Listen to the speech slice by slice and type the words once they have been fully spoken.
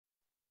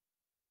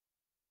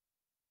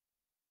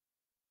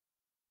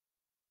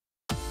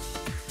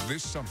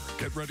This summer,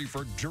 get ready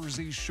for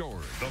Jersey Shore,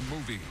 the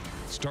movie,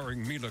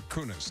 starring Mila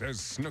Kunis as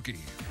Snooki.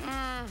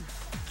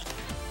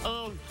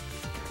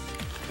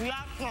 That's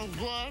some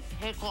good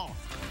pickle.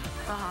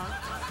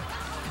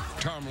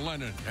 Tom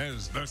Lennon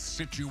as The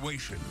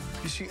Situation.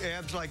 You see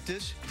abs like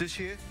this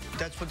here,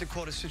 that's what they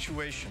call a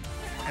situation.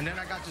 And then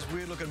I got this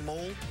weird looking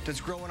mole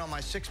that's growing on my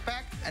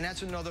six-pack, and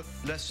that's another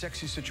less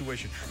sexy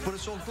situation. But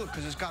it's all good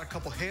because it's got a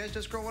couple hairs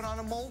that's growing on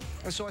the mole,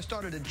 and so I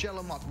started to gel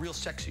them up real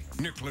sexy.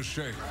 Nick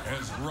Lachey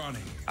as Ronnie.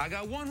 I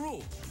got one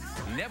rule.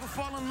 Never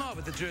fall in love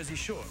at the Jersey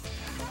Shore,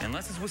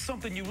 unless it's with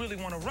something you really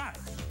want to ride,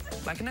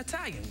 like an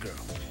Italian girl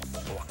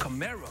or a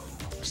Camaro.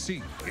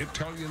 See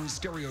Italian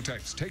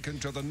stereotypes taken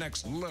to the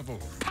next level.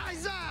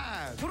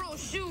 Paisan!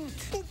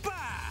 Prosciutto!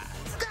 Opa!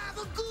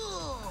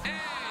 Gabagool!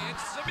 Hey,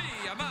 it's me,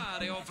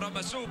 Mario from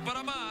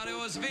Super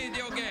Mario's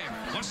video game.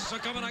 What's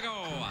coming to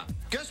go?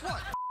 Guess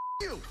what?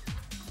 You.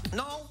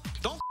 No,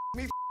 don't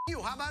me.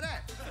 You. How about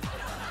that?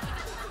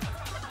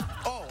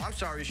 Oh, I'm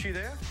sorry. Is she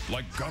there?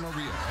 Like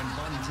gonorrhea and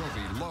Bon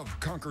Jovi, love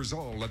conquers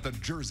all at the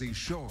Jersey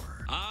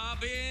Shore. I've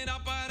been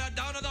up and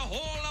down the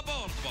whole of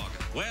Boardwalk.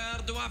 Where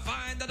do I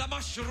find the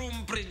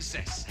mushroom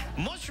princess?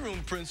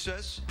 Mushroom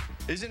princess?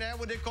 Isn't that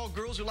what they call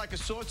girls who like a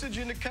sausage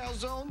in the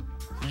calzone?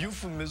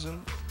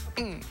 Euphemism.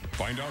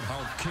 Find out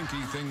how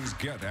kinky things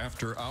get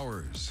after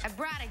hours. I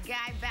brought a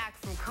guy back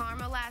from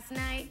Karma last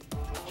night.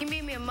 He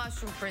made me a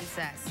mushroom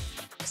princess.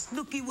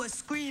 Snooki was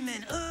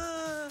screaming,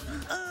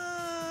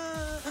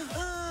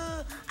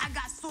 I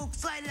got so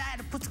excited I had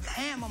to put some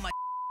ham on my.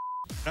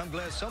 I'm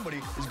glad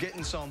somebody is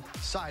getting some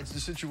sides to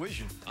the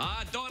situation.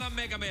 Don't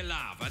make me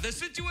laugh. The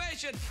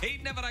situation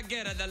ain't never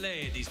get at the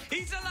ladies.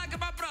 He's like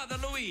my brother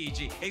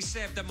Luigi,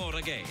 except more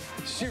gay.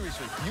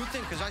 Seriously, you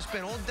think because I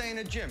spend all day in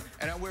the gym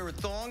and I wear a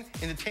thong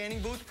in the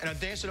tanning booth and I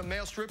dance at a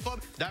male strip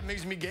club, that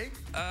makes me gay?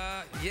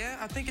 Yeah,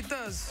 I think it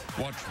does.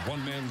 Watch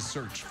one man's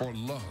search for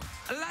love.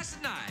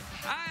 Last night,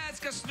 I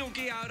asked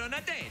Snooki out on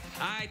a date.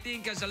 I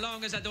think as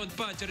long as I don't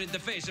punch her in the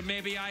face,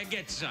 maybe I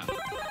get some.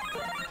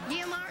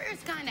 Yeah,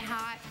 Mario's kind of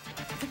hot.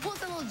 If he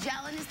puts a little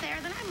gel in his hair,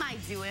 then I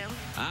might do him.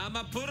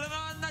 I'ma put it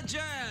on the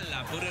gel.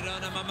 I put it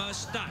on my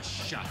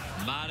mustache.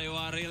 Mario,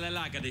 I really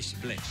like this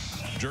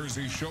place.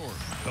 Jersey Shore,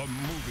 the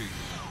movie.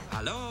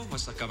 Hello,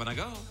 what's the coming to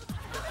go?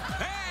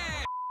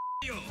 Hey,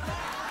 you!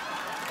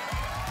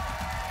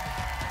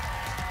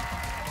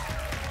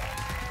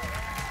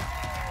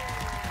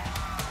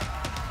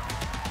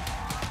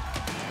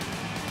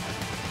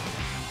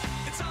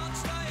 It's on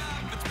stay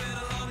up, it's been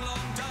a long,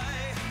 long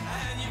day,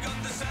 and you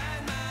got the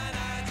Sandman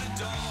at the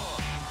door.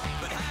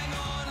 But hang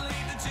on,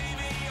 leave the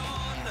TV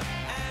on,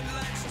 and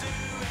let's do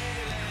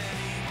it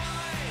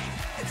anyway.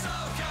 It's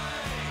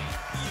okay,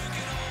 you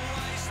can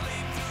always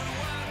sleep through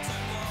work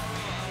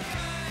tomorrow,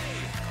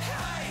 okay?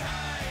 Hey,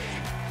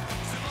 hey,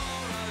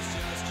 tomorrow's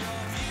just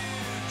your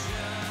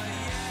future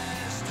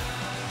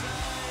yesterday.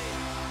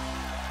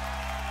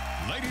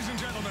 Ladies and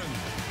gentlemen,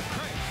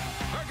 Craig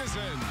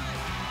Ferguson.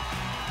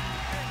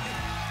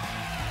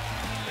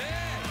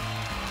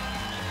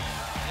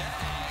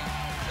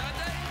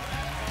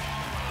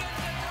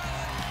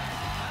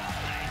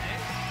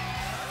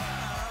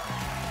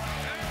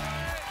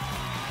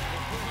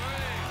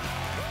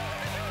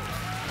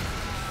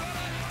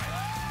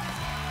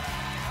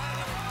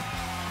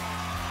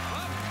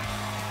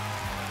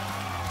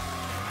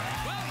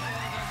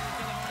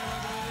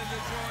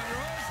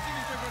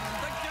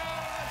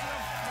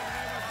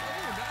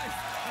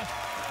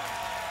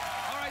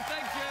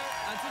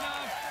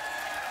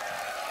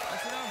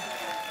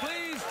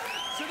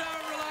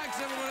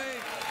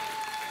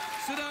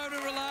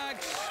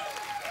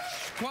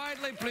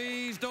 Quietly,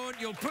 please, don't.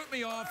 You'll put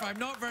me off. I'm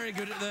not very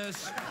good at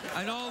this.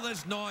 And all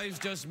this noise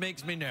just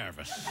makes me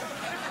nervous.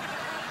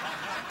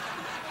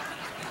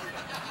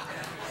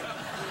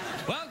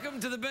 Welcome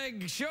to the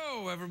big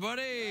show,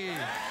 everybody.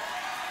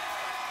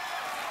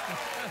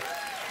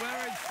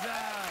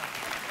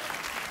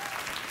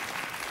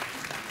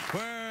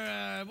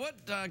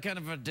 What kind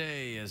of a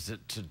day is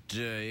it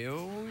today?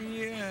 Oh,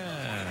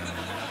 yeah.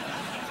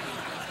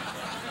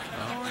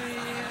 Oh,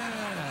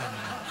 yeah.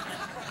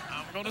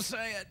 I'm going to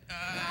say it.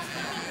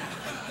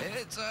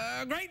 It's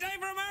a great day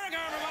for America,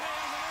 everybody.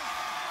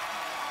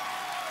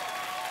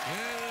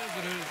 Yes,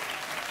 it is.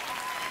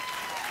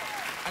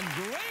 A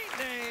great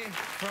day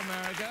for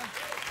America.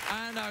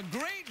 And a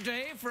great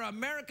day for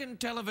American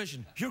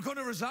television. You're going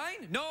to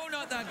resign? No,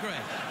 not that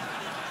great.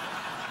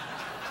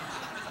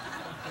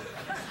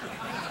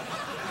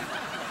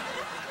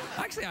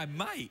 Actually, I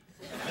might.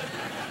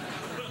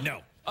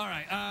 No. All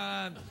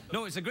right.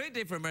 No, it's a great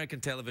day for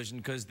American television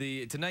because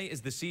tonight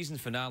is the season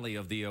finale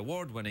of the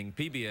award-winning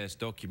PBS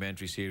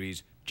documentary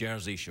series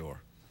Jersey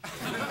Shore.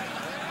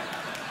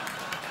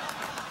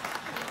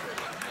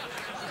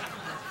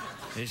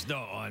 It's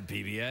not on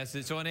PBS,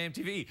 it's on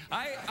MTV.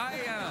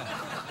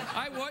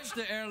 I watched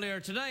it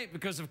earlier tonight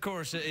because, of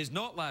course, it is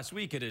not last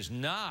week, it is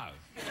now.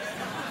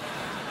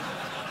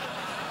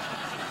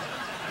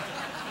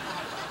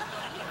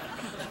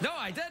 No,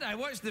 I did. I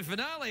watched the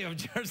finale of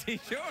Jersey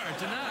Shore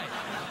tonight.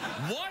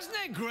 Wasn't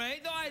it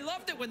great? Though I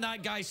loved it when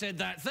that guy said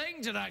that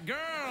thing to that girl,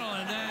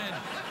 and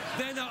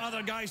then the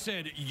other guy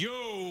said,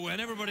 yo, and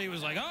everybody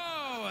was like,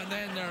 oh, and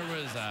then there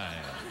was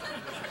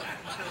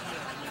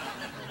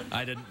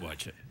I didn't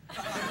watch it.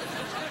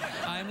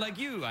 I'm like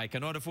you, I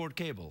cannot afford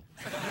cable.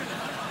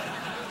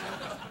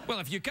 Well,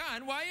 if you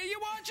can, why are you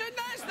watching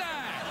this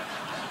then?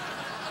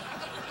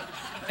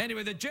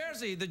 Anyway, the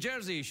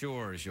Jersey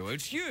Shore show,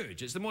 it's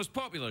huge. It's the most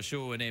popular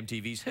show in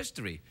MTV's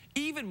history.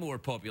 Even more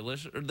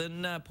populous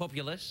than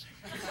populous.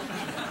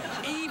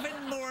 Even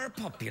more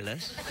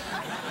populous.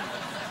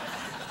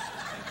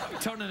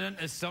 Turning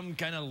into some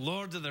kind of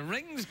Lord of the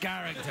Rings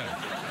character.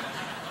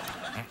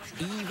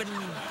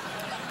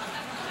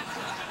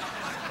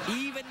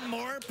 Even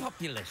more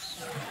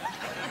populous.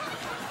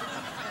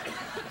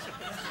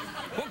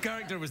 What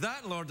character was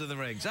that in Lord of the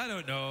Rings? I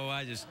don't know.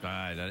 I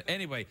don't.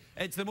 Anyway,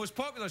 it's the most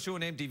popular show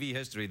in MTV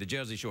history, The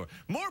Jersey Shore.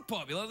 More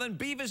popular than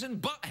Beavis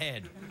and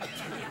Butthead.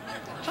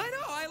 I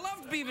know. I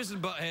loved Beavis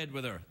and Butthead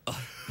with her.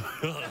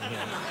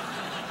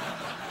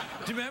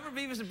 Do you remember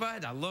Beavis and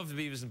Butthead? I loved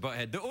Beavis and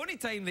Butthead. The only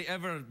time they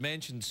ever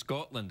mentioned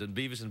Scotland and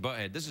Beavis and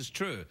Butthead, this is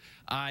true.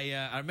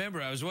 I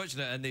remember I was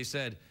watching it and they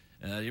said,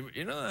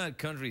 you know that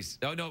country's...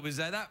 Oh, no, it was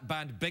that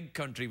band Big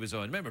Country was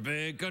on. Remember?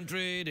 Big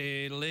Country,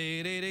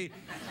 dee-dee-dee-dee.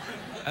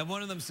 And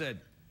one of them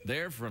said,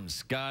 they're from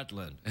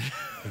Scotland.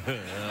 And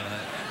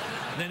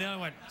then the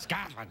other went,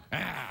 Scotland.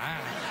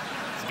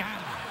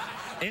 Scotland.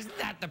 Isn't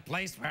that the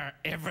place where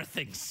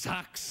everything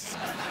sucks?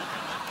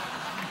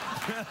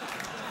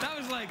 That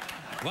was like,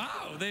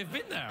 wow, they've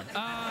been there.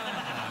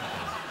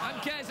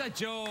 It's a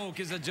joke,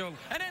 it's a joke.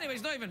 And anyway,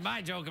 it's not even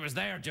my joke, it was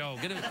their joke.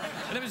 And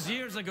it was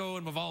years ago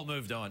and we've all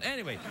moved on.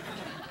 Anyway,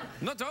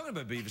 I'm not talking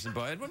about Beavis and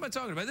Butthead. What am I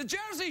talking about? The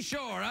Jersey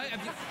Shore, right?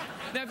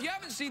 Now, if you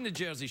haven't seen the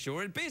Jersey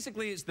Shore,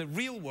 basically it's the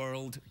real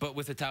world, but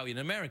with Italian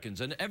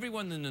Americans. And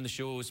everyone in the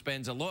show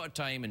spends a lot of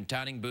time in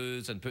tanning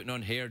booths and putting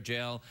on hair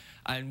gel.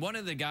 And one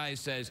of the guys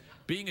says,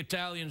 being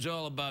Italian's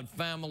all about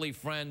family,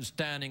 friends,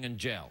 tanning, and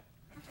gel.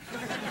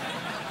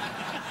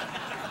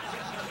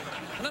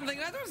 And I'm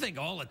thinking, I don't think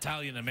all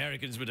Italian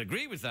Americans would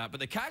agree with that, but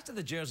the cast of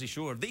the Jersey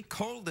Shore, they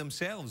call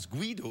themselves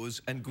Guidos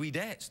and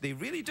Guidettes. They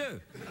really do.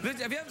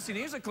 Have you ever seen?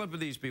 Here's a clip of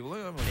these people.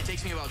 It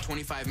takes me about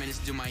 25 minutes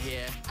to do my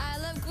hair. I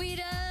love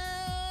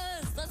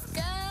Guidos. Let's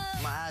go.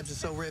 My abs are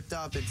so ripped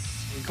up, we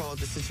call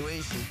it the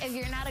situation. If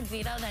you're not a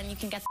Guido, then you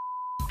can get the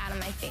out of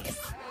my face.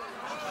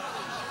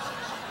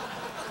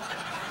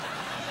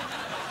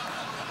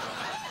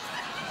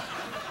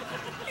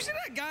 You see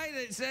that guy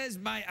that says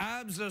my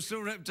abs are so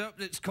ripped up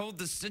that it's called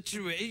the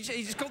situation?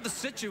 He's called the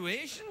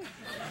situation?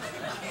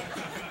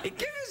 He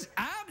gives his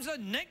abs a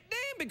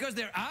nickname because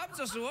their abs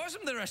are so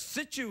awesome they're a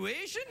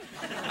situation?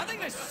 I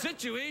think the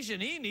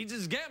situation he needs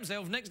is get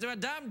himself next to a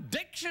damn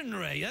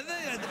dictionary.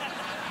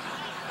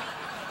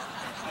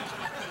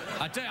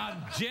 I tell you,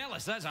 I'm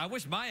jealous. I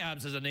wish my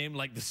abs has a name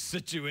like the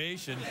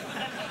situation.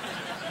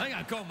 I think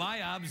I'd call my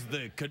abs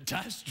the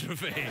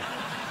catastrophe.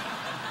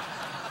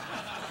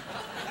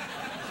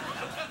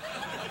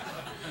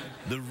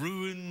 The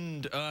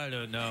ruined... I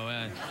don't know.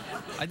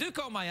 I do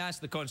call my ass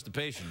the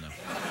constipation, though.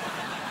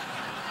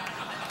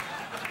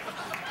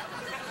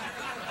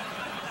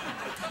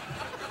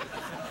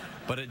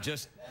 But it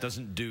just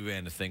doesn't do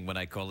anything when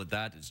I call it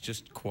that. It's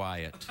just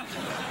quiet.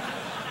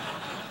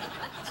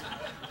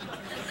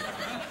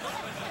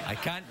 I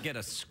can't get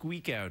a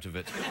squeak out of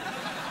it.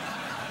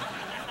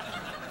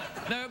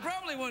 Now, it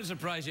probably won't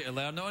surprise you to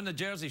learn that on the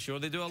Jersey Shore,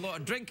 they do a lot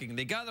of drinking.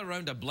 They gather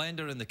around a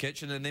blender in the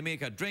kitchen and they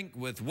make a drink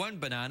with 1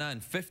 banana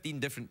and 15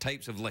 different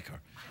types of liquor.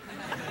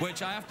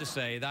 Which I have to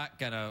say,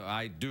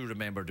 I do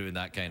remember doing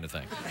that kind of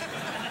thing.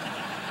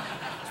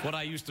 It's what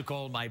I used to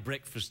call my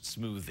breakfast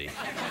smoothie.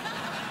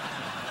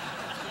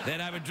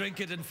 Then I would drink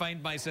it and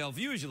find myself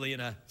usually in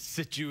a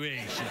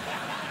situation.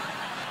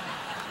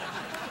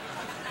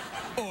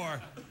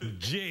 Or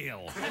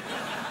jail.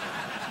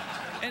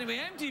 Anyway,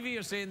 MTV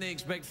are saying they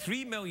expect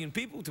 3 million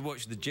people to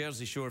watch the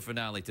Jersey Shore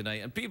finale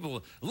tonight, and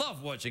people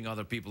love watching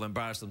other people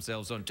embarrass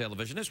themselves on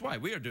television. That's why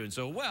we're doing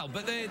so well,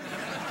 but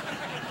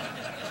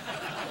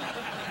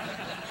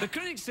the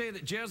critics say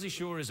that Jersey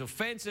Shore is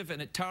offensive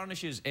and it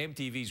tarnishes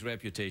MTV's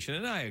reputation,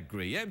 and I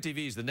agree.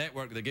 MTV is the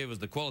network that gave us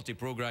the quality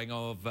programming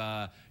of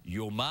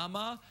Yo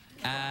Mama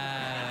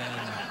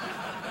and...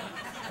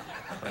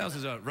 What else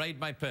is that? Ride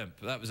My Pimp.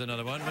 That was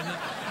another one, wasn't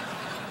it?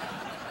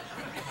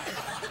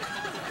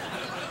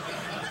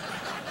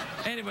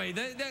 Anyway,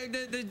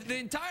 the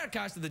entire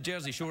cast of the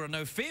Jersey Shore are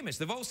now famous.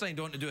 They've all signed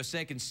on to do a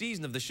second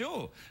season of the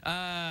show.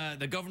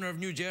 The governor of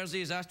New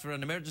Jersey has asked for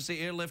an emergency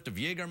airlift of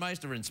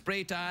Jägermeister and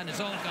spray tan. It's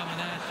all coming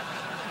in.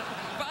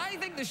 But I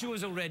think the show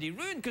is already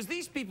ruined because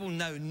these people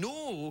now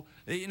know,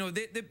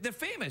 they're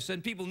famous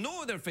and people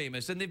know they're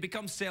famous and they've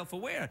become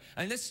self-aware.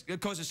 And this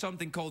causes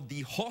something called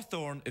the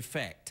Hawthorne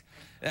effect.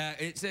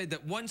 It said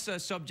that once a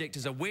subject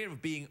is aware of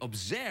being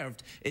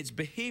observed, its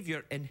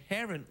behavior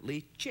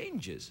inherently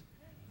changes.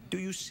 Do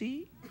you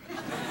see?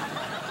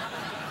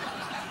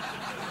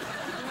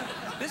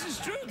 This is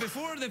true.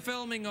 Before the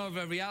filming of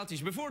a reality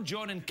show, before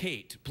John and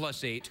Kate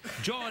 +8,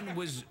 John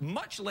was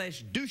much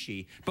less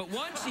douchey, but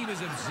once he was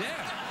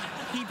observed,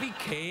 he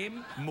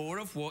became more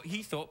of what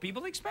he thought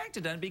people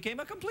expected and became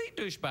a complete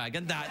douchebag,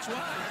 and that's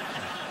why.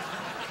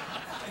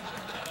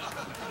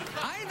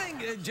 I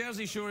think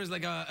Jersey Shore is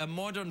like a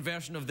modern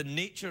version of the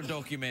nature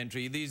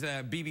documentary, these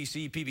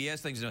BBC,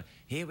 PBS things. You know,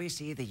 here we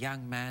see the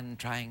young man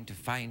trying to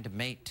find a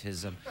mate.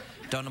 His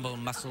abdominal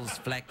muscles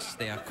flex.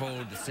 They are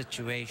called the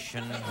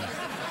situation.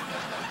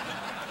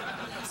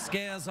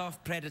 Scares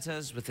off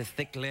predators with a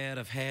thick layer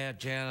of hair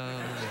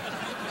gel.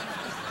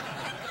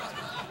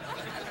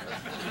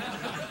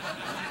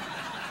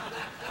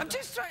 I'm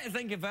just trying to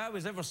think if I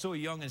was ever so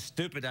young and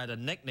stupid I had a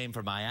nickname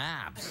for my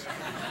abs.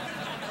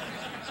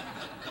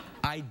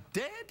 I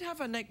did have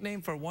a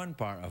nickname for one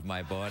part of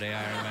my body,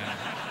 I remember.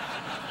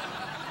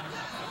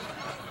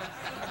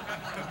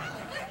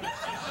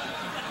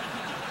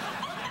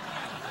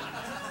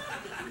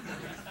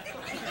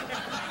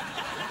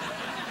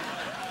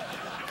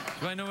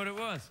 Do I know what it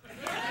was?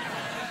 All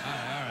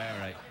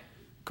right.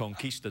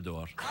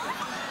 Conquistador. Take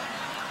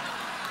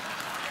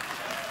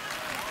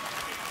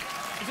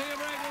a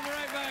break, we'll be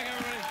right back,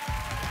 everybody.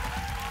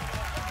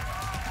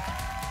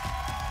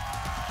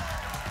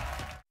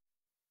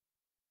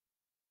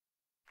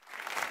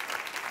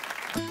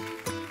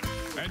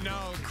 And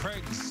now,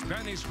 Craig's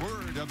Spanish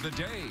word of the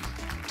day.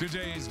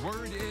 Today's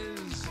word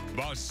is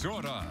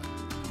basura.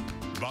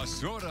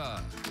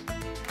 Basura.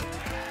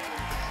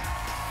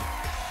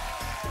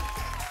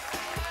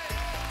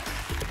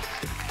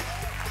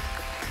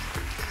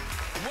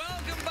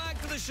 Welcome back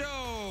to the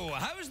show.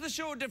 How is the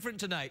show different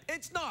tonight?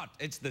 It's not.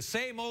 It's the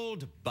same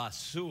old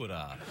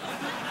basura.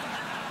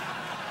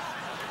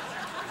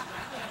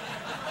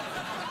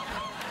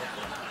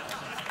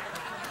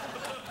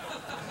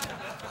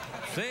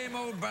 Same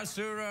old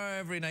basura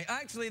every night.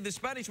 Actually, the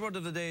Spanish word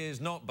of the day is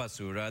not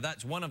basura.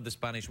 That's one of the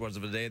Spanish words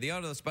of the day. The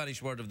other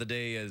Spanish word of the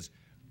day is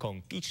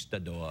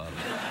conquistador.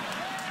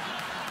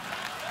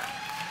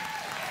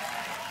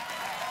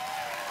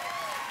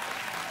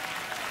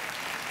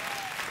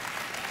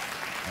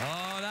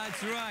 Oh,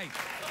 that's right.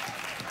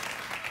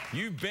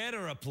 You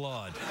better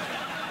applaud.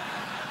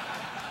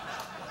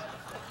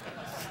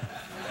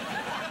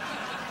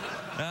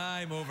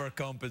 I'm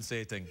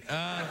overcompensating.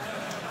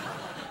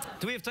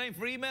 Do we have time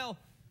for email?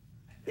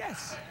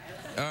 Yes.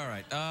 All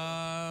right.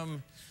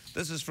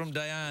 This is from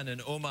Diane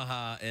in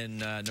Omaha in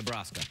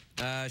Nebraska.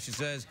 She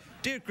says,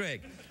 "Dear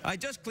Craig, I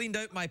just cleaned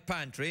out my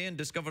pantry and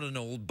discovered an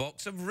old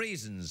box of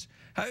raisins.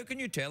 How can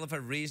you tell if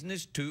a raisin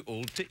is too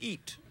old to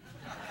eat?"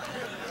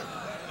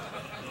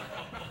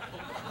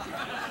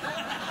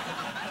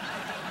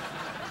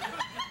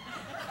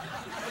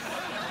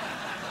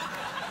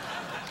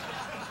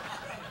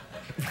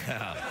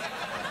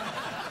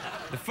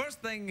 The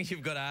first thing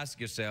you've got to ask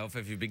yourself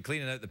if you've been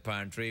cleaning out the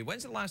pantry,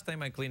 when's the last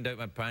time I cleaned out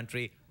my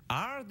pantry?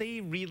 Are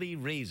they really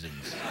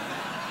raisins?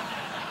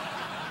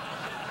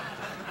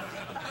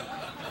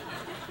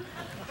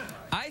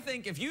 I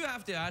think if you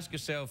have to ask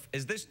yourself,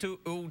 is this too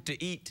old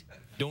to eat?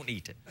 Don't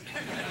eat it. And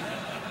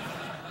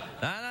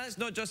that's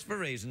not just for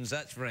raisins,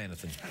 that's for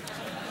anything.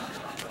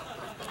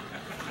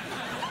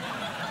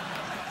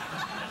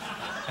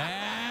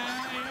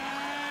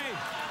 Hey!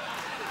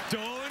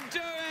 Don't do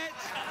it!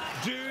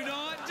 Do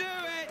not do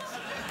it!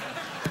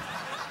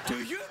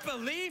 Do you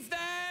believe them?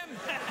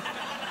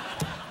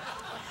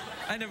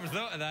 I never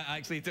thought of that,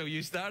 actually, till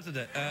you started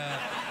it.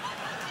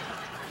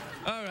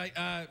 All right,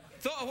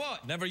 thought of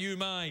what? Never you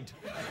mind.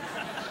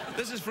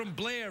 This is from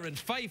Blair in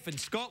Fife in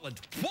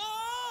Scotland.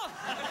 What?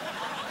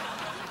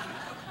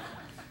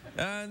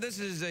 And this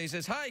is, he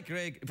says, "Hi,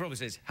 Craig." He probably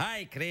says,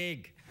 "Hi,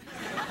 Craig.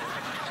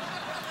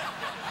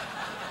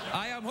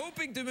 I am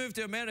hoping to move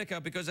to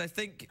America because I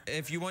think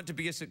if you want to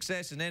be a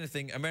success in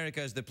anything, America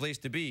is the place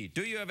to be.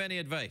 Do you have any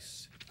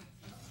advice?"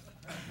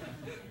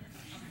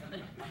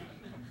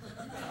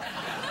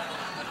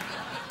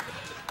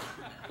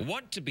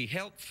 Want to be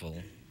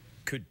helpful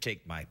could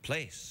take my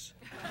place.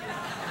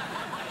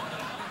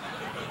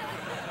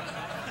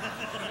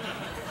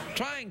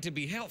 Trying to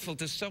be helpful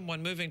to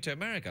someone moving to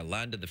America,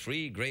 land of the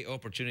free, great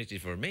opportunity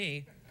for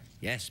me.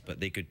 Yes, but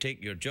they could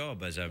take your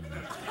job as a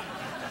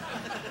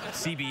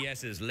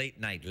CBS's late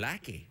night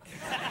lackey.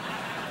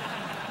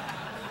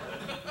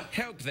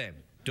 Help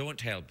them, don't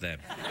help them.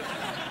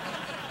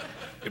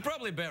 You're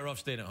probably better off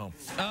staying at home.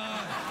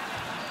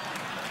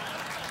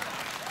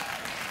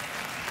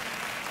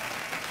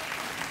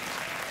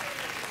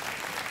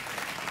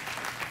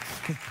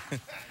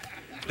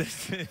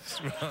 This is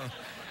from,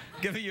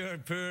 give it your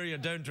poor, your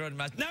downtrodden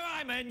mass. No,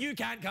 I'm in, you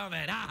can't come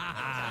in. All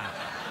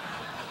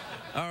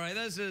right,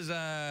 this is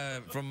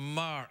from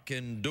Mark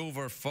in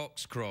Dover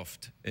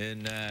Foxcroft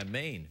in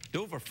Maine.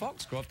 Dover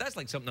Foxcroft? That's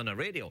like something on the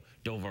radio.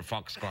 Dover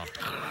Foxcroft.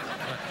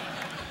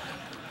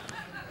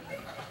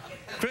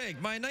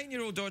 Craig, my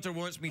 9-year-old daughter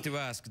wants me to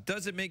ask,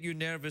 does it make you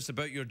nervous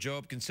about your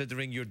job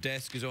considering your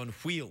desk is on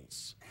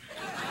wheels?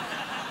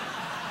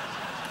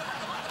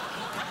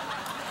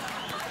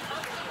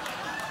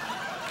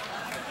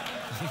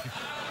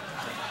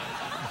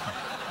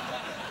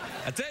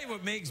 I tell you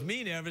what makes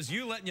me nervous,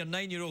 you letting your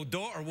 9-year-old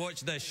daughter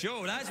watch this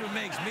show. That's what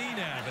makes me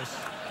nervous.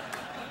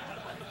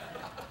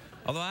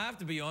 Although I have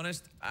to be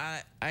honest,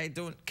 I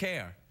don't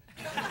care.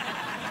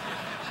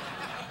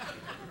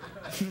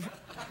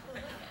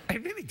 I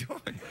really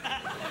don't.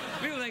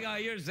 People think, oh,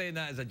 you're saying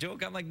that as a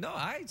joke. I'm like, no,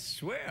 I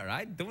swear,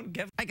 I don't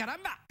give a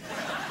caramba.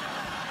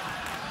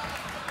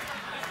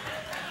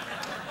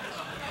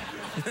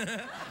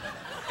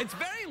 It's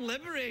very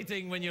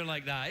liberating when you're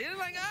like that. You're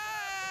like,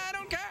 I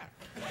don't care.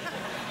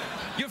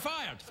 You're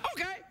fired.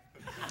 Okay.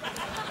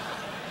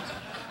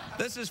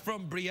 This is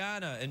from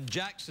Brianna in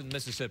Jackson,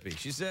 Mississippi.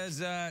 She says,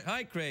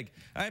 hi, Craig.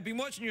 I've been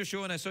watching your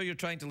show and I saw you're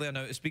trying to learn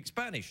how to speak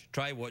Spanish.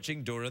 Try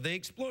watching Dora the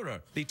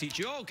Explorer. They teach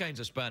you all kinds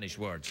of Spanish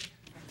words.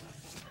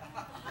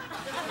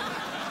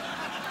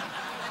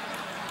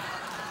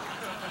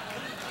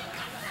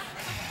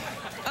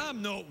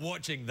 I'm not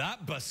watching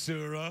that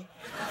basura.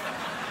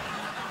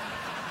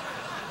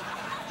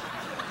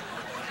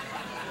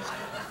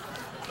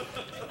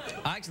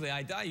 Actually,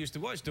 I used to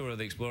watch Dora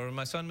the Explorer when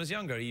my son was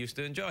younger. He used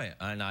to enjoy it,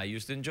 and I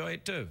used to enjoy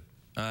it too.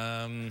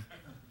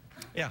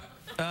 Yeah.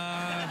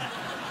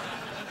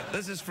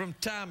 This is from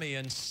Tammy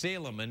in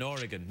Salem in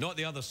Oregon. Not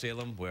the other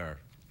Salem, where...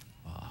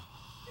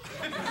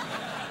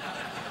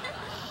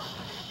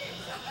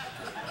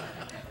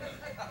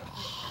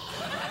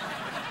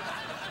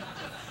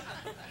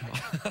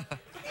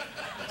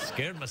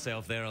 Scared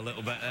myself there a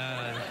little bit.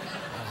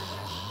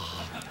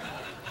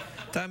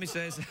 Tammy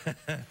says,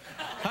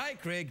 hi,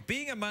 Craig.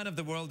 Being a man of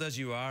the world as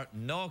you are,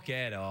 knock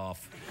it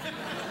off.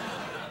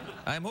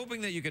 I'm hoping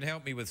that you can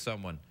help me with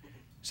someone.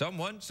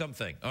 Someone?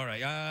 Something. All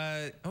right.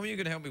 Hoping you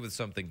can help me with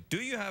something. Do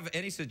you have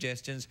any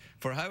suggestions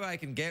for how I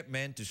can get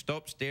men to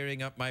stop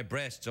staring up my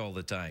breasts all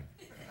the time?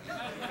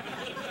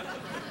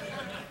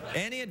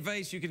 Any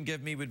advice you can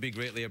give me would be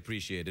greatly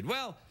appreciated.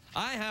 Well,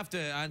 I have to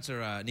answer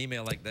an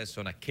email like this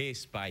on a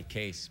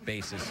case-by-case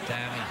basis,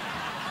 Tammy.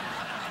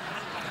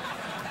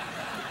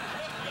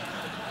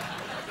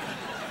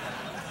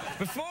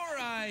 Before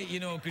I,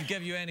 could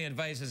give you any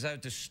advice as how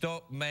to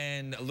stop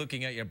men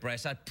looking at your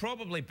breasts, I'd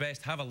probably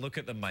best have a look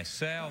at them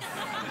myself.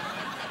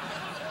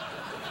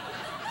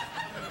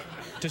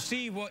 To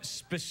see what's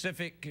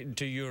specific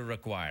to your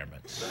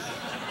requirements.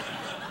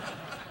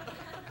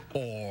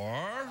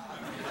 Or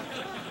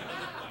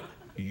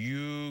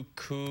you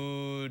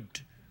could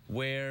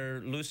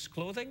wear loose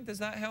clothing. Does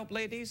that help,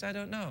 ladies? I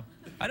don't know.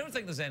 I don't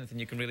think there's anything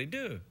you can really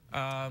do.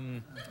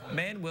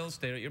 Men will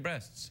stare at your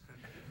breasts.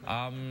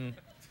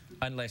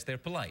 Unless they're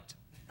polite.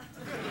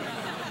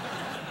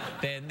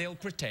 Then they'll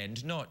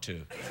pretend not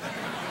to.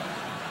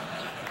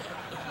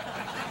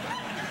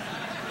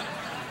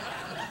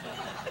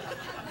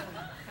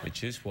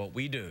 Which is what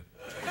we do.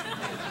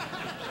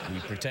 We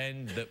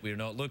pretend that we're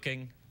not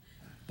looking,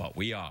 but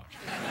we are.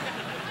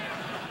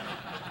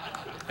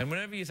 And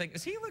whenever you think,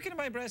 is he looking at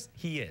my breast?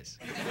 He is.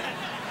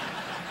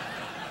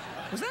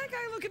 Was that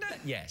guy looking at it?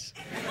 Yes.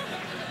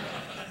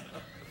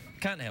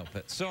 Can't help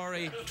it.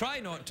 Sorry. Try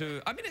not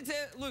to. I mean,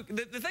 look,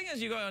 the thing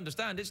is, you got to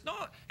understand, it's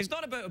not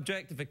about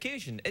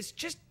objectification. It's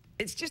just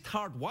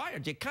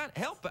hardwired. You can't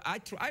help it. I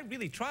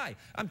really try.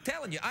 I'm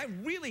telling you, I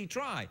really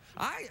try.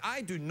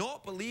 I do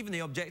not believe in the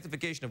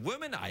objectification of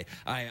women.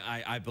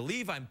 I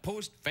believe I'm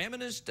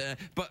post-feminist.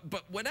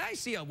 But when I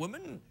see a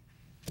woman,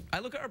 I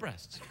look at her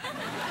breasts.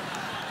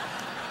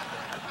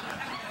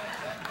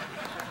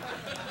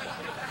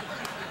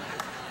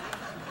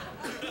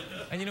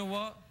 And you know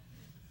what?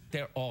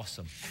 They're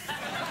awesome.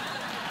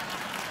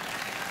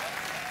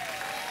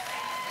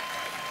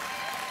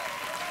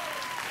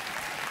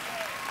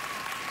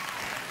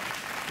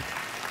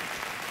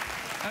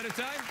 Out of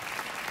time?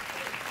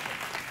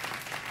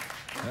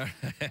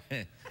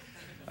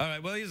 All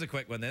right, well, here's a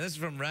quick one then. This is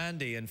from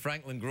Randy in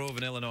Franklin Grove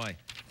in Illinois.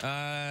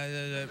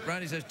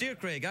 Randy says, Dear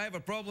Craig, I have a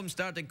problem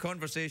starting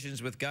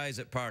conversations with guys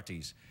at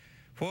parties.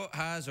 What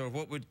has or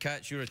what would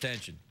catch your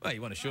attention? Well,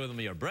 you want to show them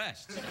your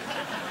breasts.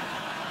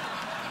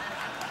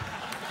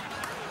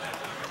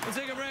 We'll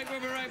take a break.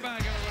 We'll be right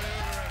back, everybody. We'll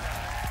be right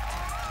back.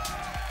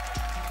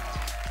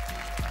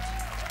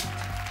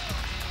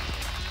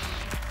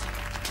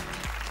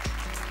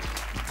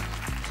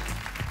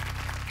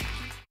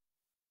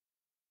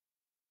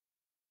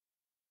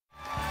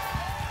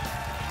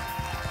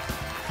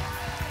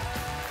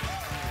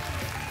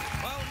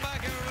 Welcome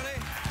back, everybody.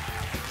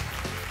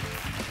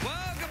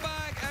 Welcome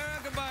back.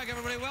 Welcome back,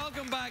 everybody.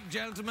 Welcome back,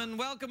 gentlemen.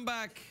 Welcome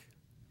back,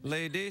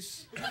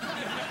 ladies.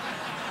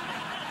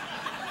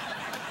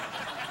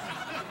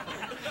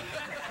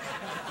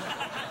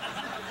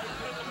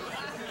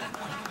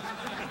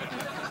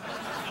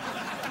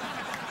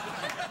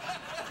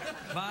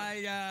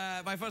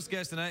 My first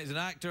guest tonight is an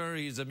actor,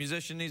 he's a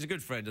musician, he's a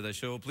good friend of the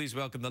show. Please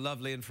welcome the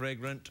lovely and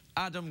fragrant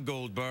Adam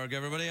Goldberg,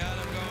 everybody.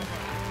 Adam Goldberg.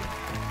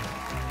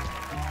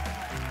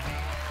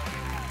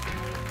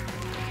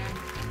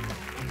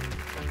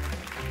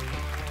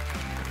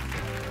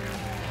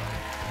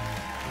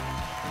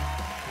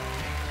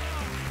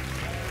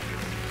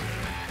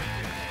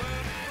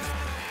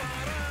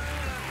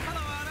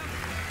 Hello, Adam.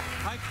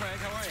 Hi, Craig.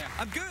 How are you?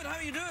 I'm good. How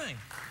are you doing?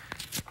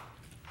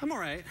 I'm all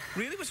right.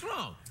 Really? What's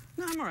wrong?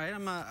 No, I'm all right.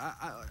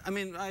 I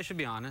mean, I should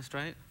be honest,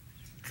 right?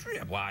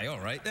 Yeah, why? All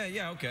right.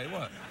 Yeah, okay,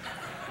 what?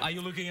 Are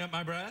you looking at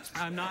my breast?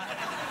 I'm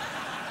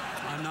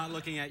not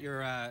looking at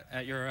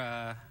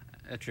your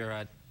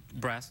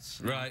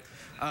breasts. Right.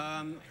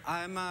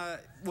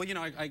 Well, you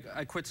know,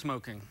 I quit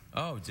smoking.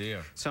 Oh,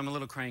 dear. So I'm a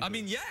little cranky. I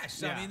mean,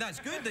 yes. Yeah. I mean, that's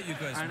good that you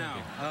quit smoking.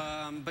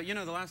 I know. But, you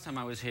know, the last time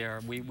I was here,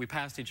 we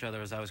passed each other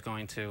as I was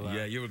going to...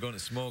 yeah, you were going to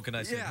smoke, and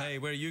I said, hey,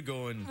 where are you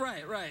going?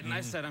 Right. And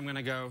I said, I'm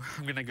gonna go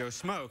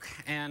smoke.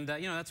 And,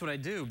 you know, that's what I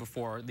do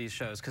before these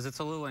shows, because it's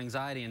a little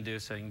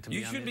anxiety-inducing to be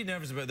You shouldn't be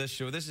nervous about this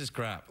show. This is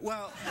crap.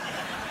 Well...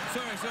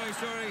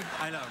 Sorry.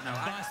 I don't know.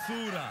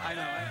 Basura. I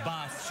know.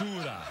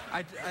 Basura.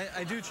 I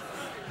do.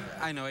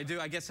 I know. I do.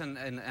 I guess.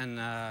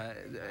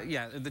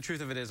 Yeah. The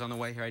truth of it is, on the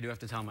way here, I do have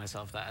to tell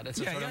myself that. It's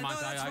a sort of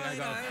mantra.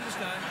 I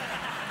understand.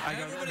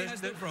 Everybody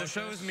has their process. The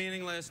show is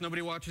meaningless.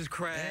 Nobody watches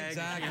Craig.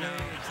 Exactly. You know?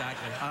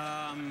 Exactly.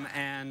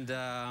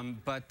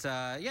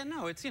 Yeah.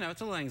 No. It's, you know,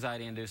 it's a little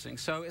anxiety-inducing.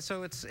 So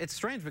it's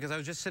strange because I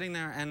was just sitting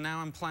there and now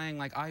I'm playing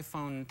like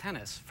iPhone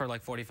tennis for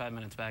like 45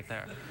 minutes back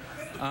there.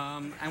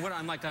 And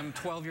I'm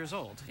 12 years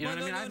old. You know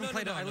what I mean? I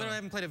literally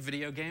haven't played a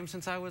video game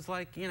since I was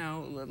like, you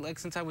know,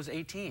 since I was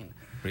 18.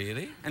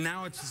 Really? And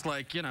now it's just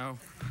like, you know.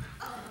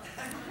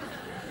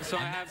 So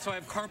I have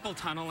carpal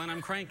tunnel and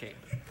I'm cranky.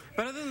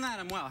 But other than that,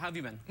 I'm well. How have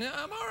you been? Yeah,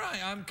 I'm all right.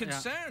 I'm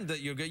concerned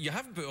that you're good. You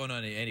haven't put on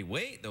any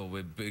weight,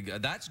 though.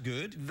 That's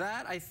good.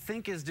 That, I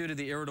think, is due to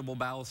the irritable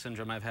bowel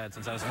syndrome I've had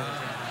since I was 14.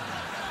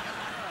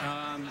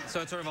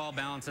 So it sort of all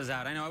balances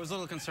out. I know I was a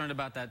little concerned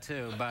about that,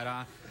 too.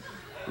 But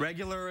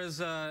regular as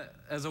a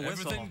whistle.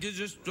 Everything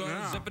just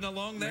zipping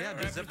along there? Yeah,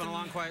 just zipping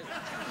along quite...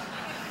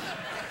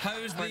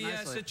 How's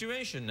the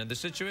situation? And the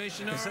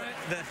situation all right?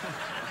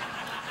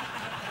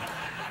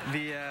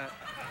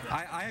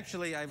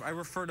 I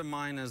refer to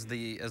mine as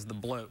the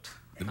bloat.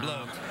 The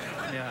bloat.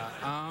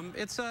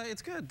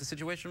 It's good. The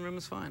Situation Room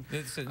is fine.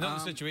 It's not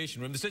the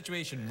Situation Room. The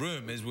Situation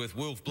Room is with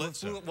Wolf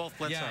Blitzer. Wolf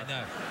Blitzer. Yeah,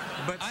 no.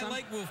 But I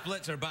like Wolf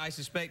Blitzer, but I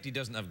suspect he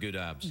doesn't have good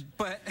abs.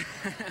 But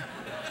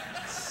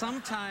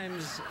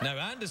sometimes... Now,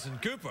 Anderson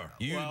Cooper,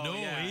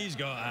 he's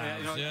got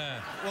abs,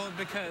 Well,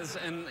 because,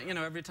 you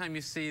know, every time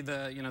you see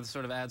the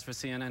sort of ads for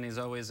CNN, he's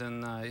always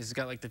in, he's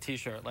got, like, the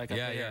T-shirt, like, up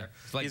here.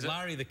 It's like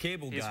Larry the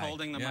Cable Guy. He's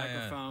holding the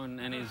microphone,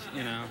 and he's,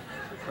 you know,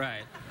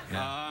 right.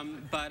 Yeah.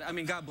 But, I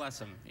mean, God bless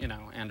him, you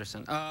know,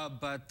 Anderson.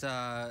 But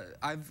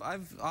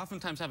I've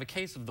oftentimes have a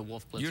case of the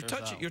Wolf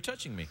Blitzer. You're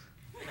touching me.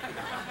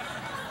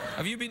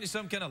 Have you been to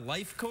some kind of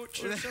life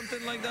coach or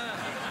something like that?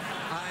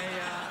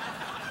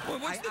 Well,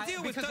 what's the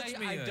deal with touch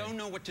me? I don't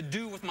know what to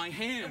do with my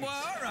hands. Well,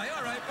 all right.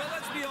 Well,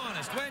 let's be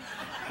honest.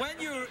 When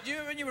you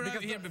were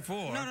out here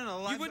before,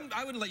 no, I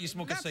wouldn't let you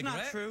smoke a cigarette.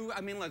 That's not true. I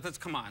mean, look,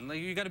 come on. Like,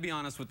 you got to be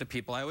honest with the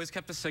people. I always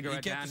kept a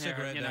cigarette down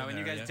here, you know, and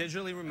you guys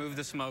digitally removed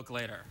the smoke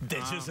later.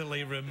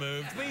 Digitally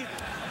removed.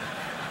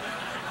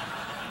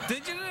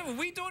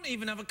 We don't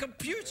even have a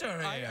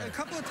computer here. A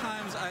couple of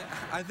times,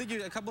 I think you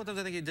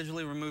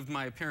digitally removed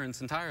my appearance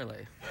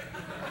entirely.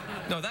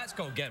 No, that's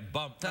called getting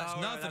bumped. That's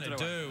nothing to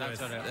do with.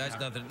 That's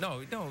nothing.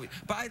 No.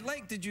 But I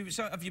like.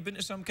 Have you been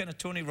to some kind of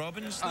Tony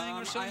Robbins thing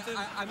or something?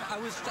 I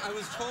was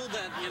told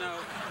that, you know.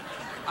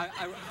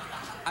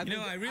 I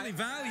really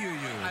value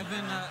you.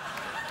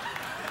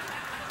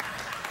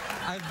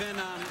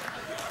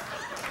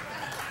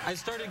 I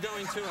started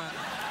going to a.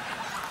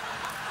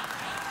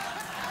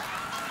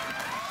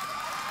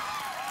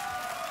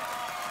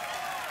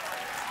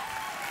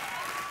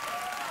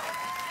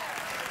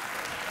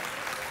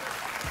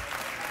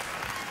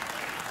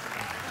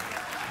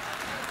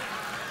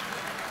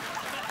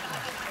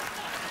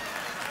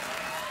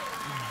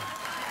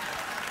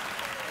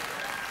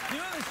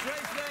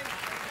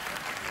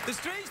 The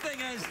strange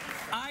thing is,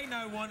 I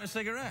now want a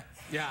cigarette.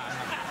 Yeah.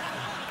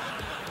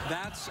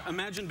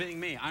 Imagine being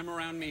me. I'm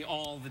around me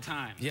all the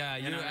time. Yeah,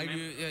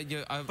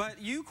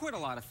 but you quit a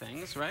lot of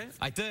things, right?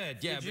 I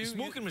did, yeah. But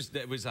smoking was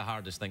the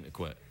hardest thing to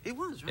quit. It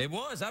was, right? It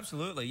was,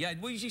 absolutely. Yeah,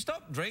 well, you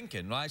stop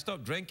drinking. Well, I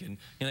stopped drinking.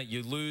 You know,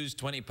 you lose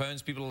 20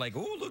 pounds. People are like,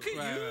 oh, look at you.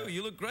 Right.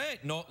 You look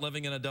great. Not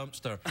living in a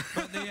dumpster.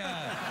 But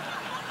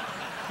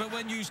but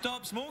when you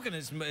stop smoking,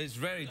 it's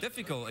very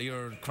difficult.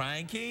 You're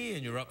cranky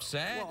and you're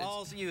upset.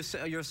 Well,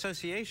 your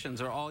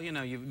associations are all, you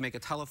know, you make a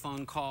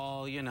telephone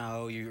call, you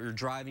know, you're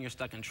driving, you're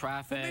stuck in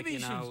traffic, well, maybe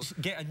you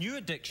should get a new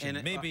addiction.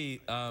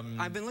 Maybe...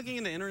 I've been looking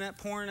into internet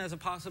porn as a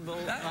possible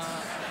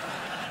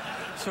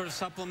sort of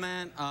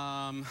supplement.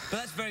 But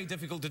that's very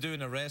difficult to do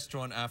in a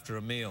restaurant after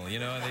a meal, you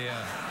know,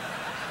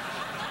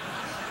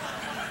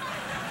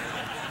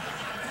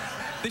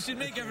 They should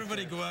make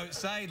everybody go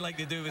outside like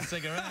they do with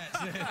cigarettes.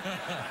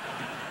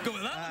 Go,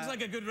 that looks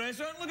like a good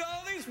restaurant. Look at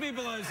all these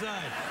people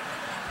outside.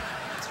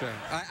 That's right.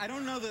 I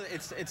don't know that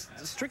it's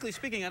strictly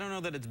speaking, I don't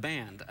know that it's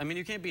banned. I mean,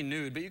 you can't be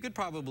nude, but you could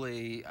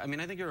probably, I mean,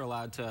 I think you're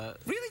allowed to...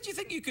 Really? Do you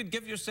think you could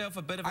give yourself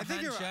a bit of a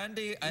hand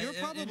shandy? You're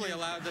probably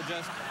allowed to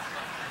just...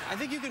 I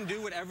think you can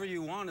do whatever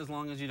you want as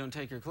long as you don't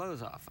take your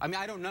clothes off. I mean,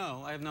 I don't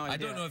know. I have no idea. I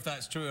don't know if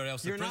that's true or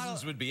else the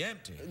prisons would be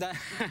empty.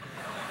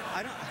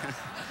 I don't...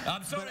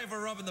 I'm sorry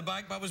for robbing the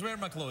bank, but I was wearing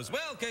my clothes.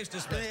 Well, case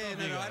dismissed.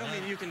 No, I don't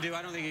mean you can do...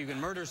 I don't think you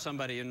can murder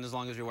somebody as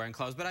long as you're wearing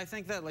clothes, but I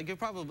think that, like, you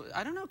probably...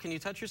 I don't know, can you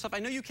touch yourself? I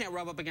know you can't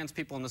rub up against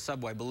people in the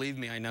subway. Believe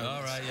me, I know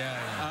All right,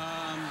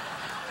 yeah.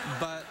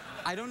 But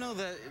I don't know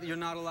that you're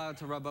not allowed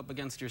to rub up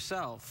against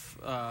yourself.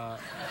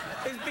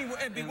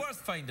 It'd be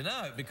worth finding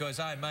out, because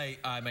I might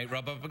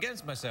rub up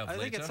against myself later.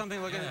 I think it's something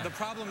to look at. The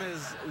problem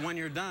is, when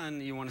you're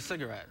done, you want a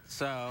cigarette,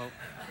 so...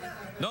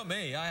 Not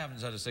me. I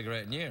haven't had a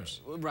cigarette in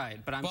years. Right,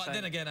 but I'm saying... But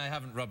then again, I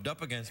haven't rubbed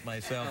up against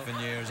myself in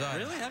years either.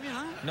 Really? Have you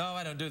not? No,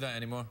 I don't do that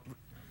anymore.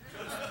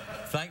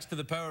 Thanks to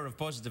the power of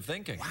positive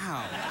thinking.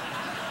 Wow.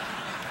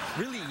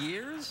 Really,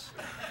 years?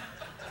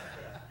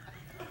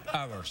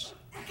 Hours.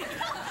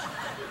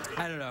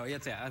 I don't know. Yeah,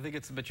 I think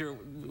it's... But you're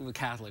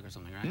Catholic or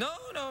something, right? No.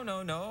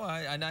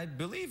 And I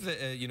believe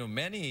that, you know,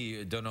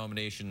 many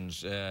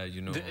denominations,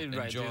 you know,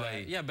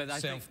 enjoy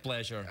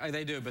self-pleasure.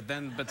 They do,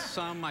 but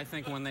some, I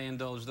think, when they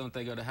indulge, don't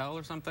they go to hell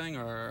or something?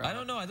 Or I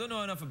don't know. I don't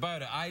know enough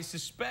about it. I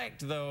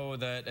suspect, though,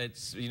 that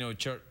it's, you know,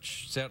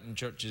 certain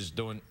churches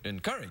don't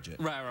encourage it.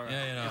 Right.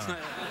 Yeah, you know.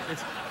 It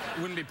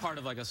wouldn't be part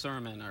of, like, a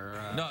sermon or...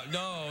 No.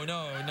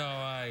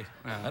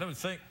 I don't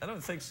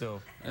think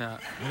so. Yeah.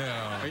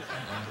 No.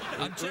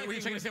 I'm checking. Were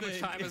you checking to see how much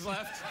time is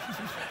left?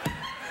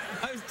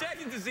 I was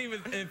checking to see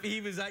if he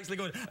was actually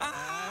going,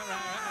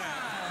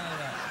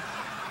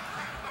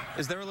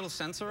 Is there a little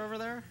censor over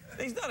there?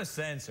 He's not a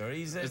censor.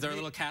 Is there a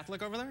little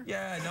Catholic over there?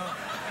 Yeah,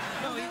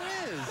 no, there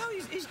is. No,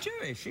 he's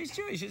Jewish. He's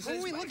Jewish. What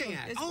are we looking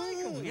at?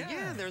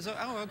 Yeah. There's a...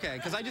 Oh, okay.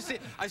 Because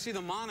I see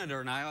the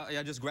monitor, and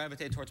I just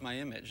gravitate towards my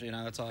image. You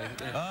know, that's all.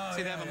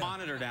 They have a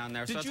monitor down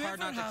there, so it's hard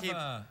not to keep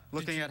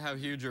looking at how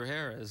huge your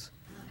hair is.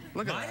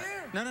 Look at my that.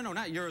 hair? No,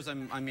 not yours. I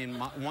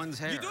mean, one's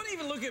hair. You don't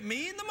even look at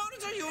me in the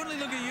monitor? You only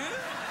look at you?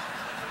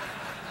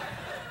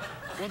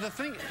 Well,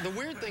 the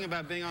weird thing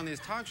about being on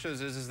these talk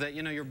shows is that,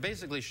 you know, you're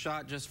basically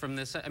shot just from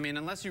this. I mean,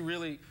 unless you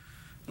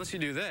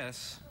do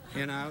this,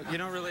 you know, you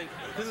don't really.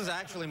 This is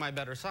actually my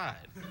better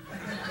side.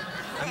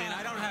 I mean,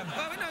 I don't have.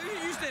 Oh, no,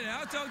 you stay there.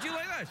 I'll talk to you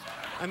like this.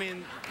 I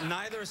mean,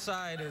 neither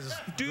side is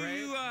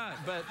great,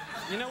 but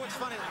you know what's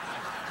funny?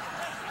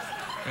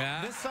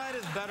 Yeah. This side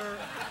is better.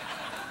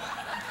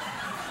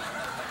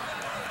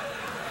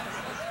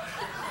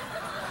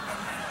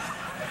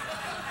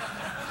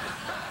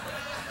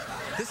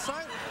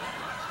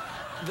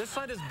 This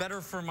side is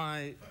better for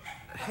my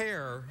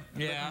hair.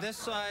 Yeah. But this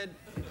side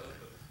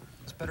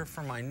is better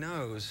for my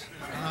nose.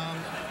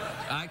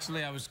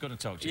 Actually, I was going to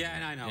talk to you. Yeah,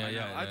 and I know.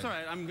 That's all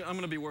right. I'm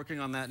going to be working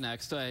on that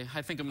next. I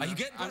think I'm. Are you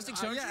getting plastic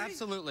surgery? Yeah,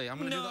 absolutely. I'm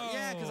going to do that.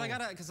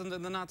 Yeah, because the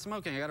not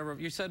smoking.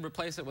 You said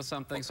replace it with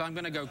something, so I'm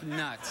going to go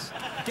nuts.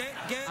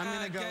 I'm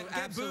going to go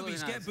absolutely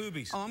nuts. Get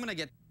boobies. Oh, I'm going to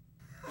get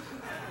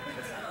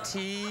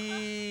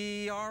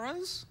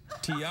tiaras.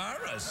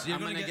 Tiaras? You're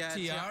going to get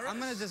tiaras? I'm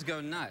going to just go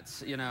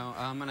nuts, you know.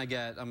 I'm going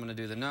to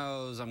do the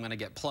nose. I'm going to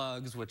get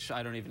plugs, which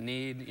I don't even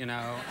need, you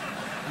know.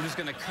 I'm just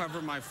going to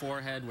cover my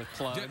forehead with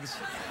plugs.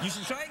 You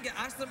should try and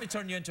ask them to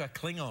turn you into a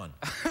Klingon.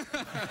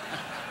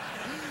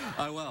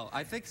 I will.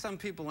 I think some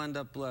people end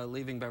up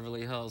leaving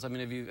Beverly Hills. I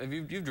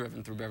mean, you've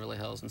driven through Beverly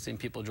Hills and seen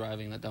people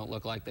driving that don't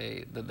look like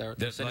they're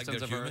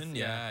citizens of Earth?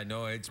 Yeah,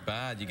 no, it's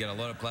bad. You get a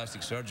lot of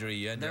plastic surgery.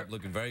 You end up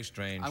looking very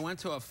strange. I went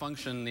to a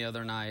function the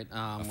other night.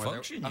 A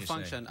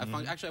function.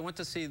 Actually, I went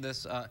to see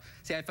this.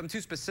 See, if I'm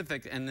too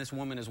specific and this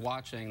woman is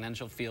watching, then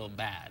she'll feel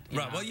bad.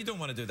 Right. Well, you don't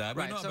want to do that.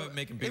 We're not about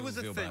making people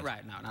feel bad.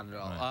 Right. No, not at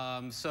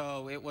all. Right.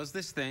 So it was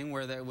this thing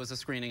where there was a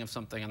screening of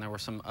something, and there were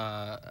some.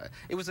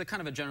 It was a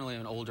kind of generally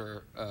an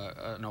older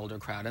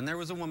crowd, and there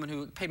was a woman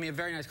who paid me a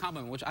very nice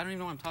compliment, which I don't even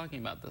know why I'm talking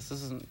about this.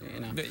 This isn't, you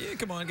know. Yeah,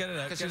 come on, get it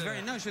out. She was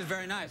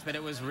very nice, but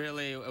it was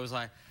really, it was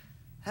like,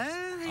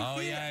 hey.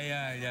 Oh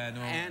yeah. No.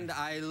 And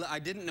I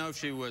didn't know if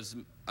she was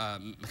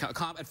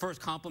at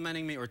first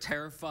complimenting me or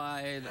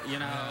terrified, you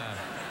know,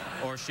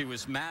 or she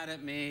was mad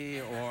at me,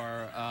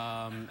 or.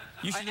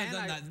 You should have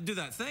done that. Do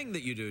that thing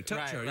that you do.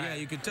 Touch her. Right. Yeah,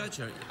 you could touch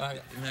her. All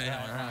right.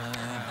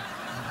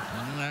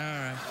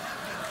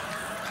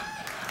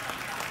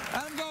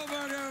 I'm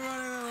Goldberg,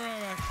 everybody.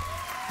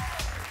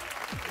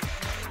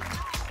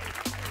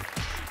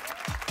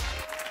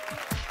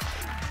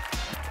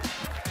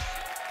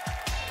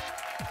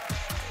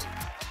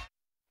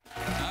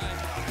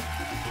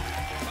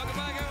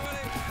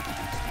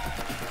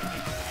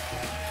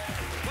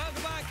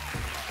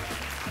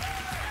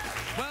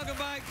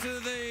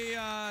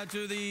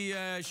 To the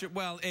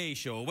A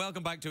show.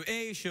 Welcome back to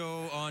A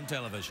show on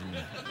television.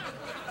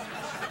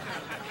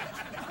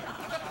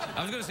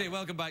 I was going to say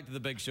welcome back to the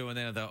big show, and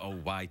then I thought, oh,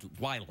 why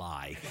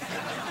lie?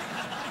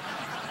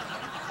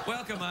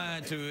 Welcome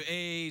to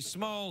a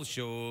small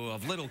show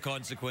of little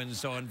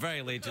consequence on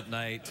very late at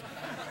night,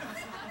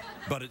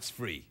 but it's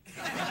free.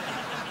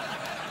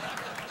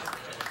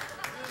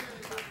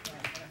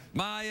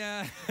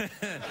 My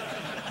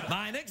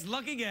my next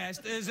lucky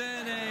guest is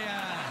in a.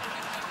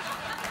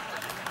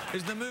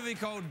 is the movie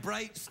called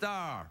Bright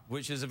Star,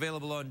 which is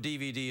available on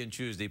DVD on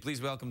Tuesday.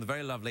 Please welcome the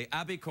very lovely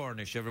Abbie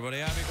Cornish, everybody.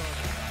 Abbie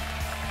Cornish.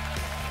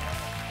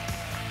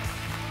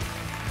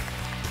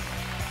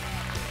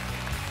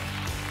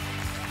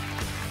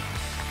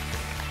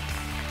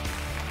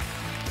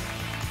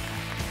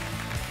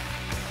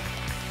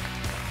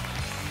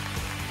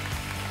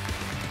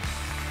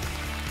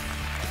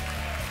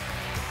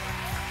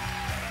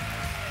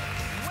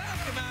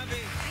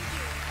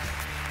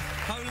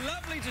 How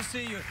lovely to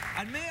see you.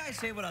 And may I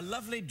say what a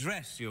lovely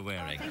dress you're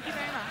wearing. Oh, thank you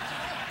very much.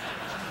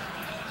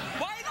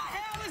 Why the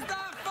hell is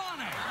that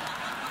funny?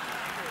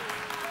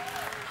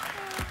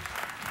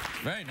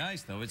 Very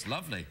nice, though. It's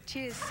lovely.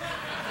 Cheers.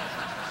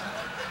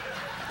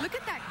 Look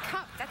at that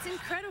cup. That's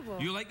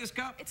incredible. You like this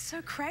cup? It's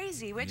so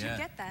crazy. Where'd you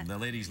get that? The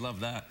ladies love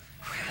that.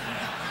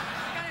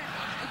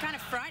 I'm kind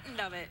of frightened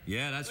of it.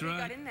 Yeah, that's right.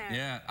 What do you got in there?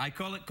 Yeah, I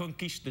call it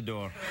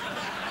Conquistador.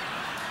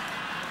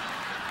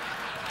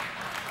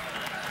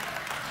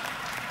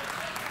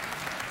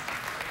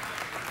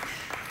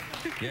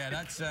 Yeah,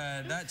 that's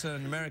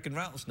an American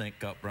rattlesnake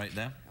cup right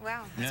there.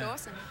 Wow, that's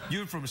awesome.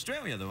 You're from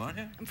Australia, though, aren't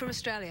you? I'm from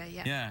Australia,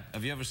 yeah. Yeah.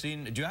 Have you ever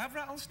seen... Do you have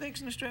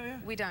rattlesnakes in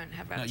Australia? We don't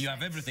have rattlesnakes. No, you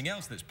have everything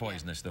else that's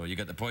poisonous, though. You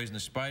got the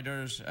poisonous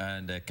spiders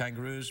and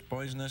kangaroos,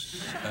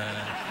 poisonous.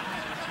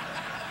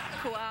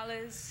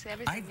 Koalas,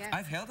 everything,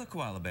 I've held a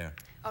koala bear.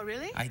 Oh,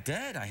 really? I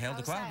did. I held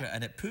a koala bear,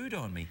 and it pooed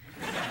on me.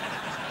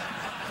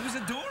 It was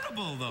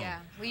adorable, though. Yeah,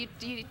 well,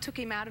 you took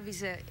him out of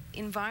his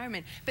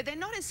environment. But they're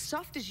not as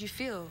soft as you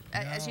feel,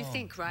 as you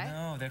think, right?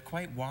 No, they're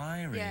quite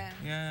wiry. Yeah.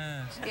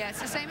 Yes. Yeah,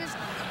 it's the same as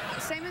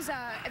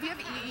have you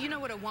ever, you know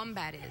what a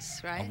wombat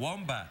is, right? A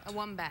wombat? A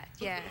wombat,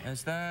 yeah.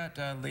 Is that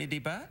a lady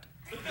bat?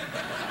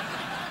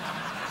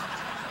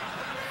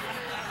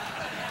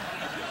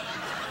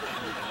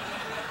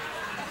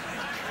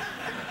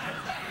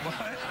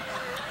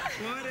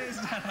 What is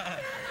that?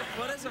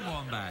 What is a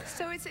wombat?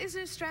 So it's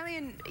an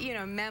Australian,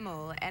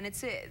 mammal, and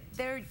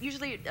they're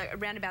usually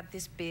around about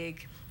this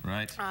big.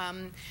 Right.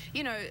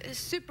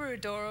 Super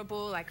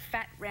adorable, like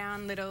fat,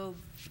 round little,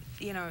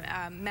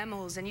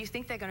 mammals, and you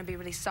think they're going to be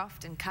really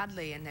soft and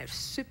cuddly, and they're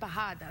super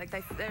hard.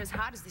 They're as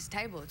hard as this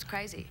table. It's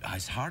crazy.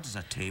 As hard as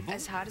a table?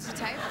 As hard as a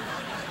table.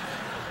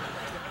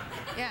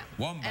 Yeah.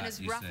 Wombat, and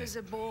as rough as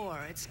a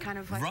boar. It's kind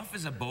of like... Rough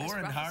as a boar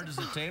and hard as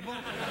a table?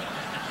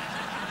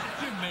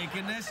 You're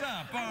making this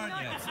up, aren't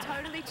you? No, it's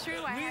totally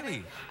true.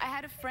 Really? I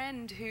had a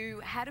friend who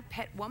had a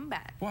pet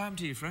wombat. What happened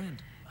to your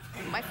friend?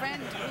 My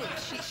friend,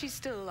 she's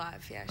still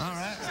alive, yeah. All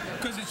right.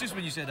 Because it's just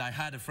when you said I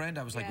had a friend,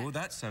 I was like, oh,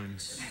 that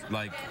sounds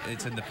like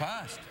it's in the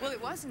past. Well,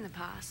 it was in the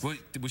past. Well,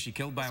 was she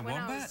killed by a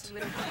wombat?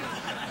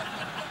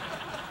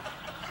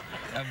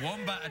 A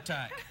wombat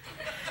attack.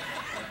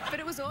 But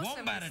it was awesome.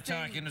 Wombat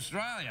attack in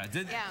Australia.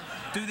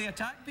 Do they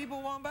attack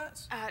people,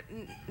 wombats?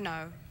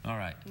 No. All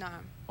right. No.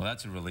 Well,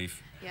 that's a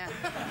relief. Yeah.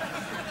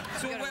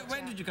 So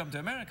when did you come to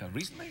America?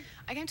 Recently?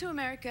 I came to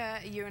America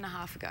a year and a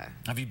half ago.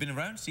 Have you been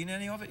around, seen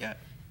any of it yet?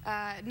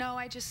 No,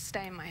 I just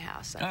stay in my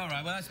house. All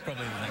right, well, that's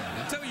probably the thing.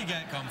 Until you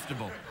get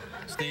comfortable,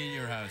 stay at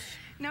your house.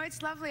 No,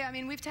 it's lovely. I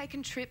mean, we've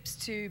taken trips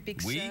to Big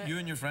Sur. You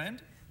and your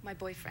friend? My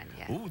boyfriend,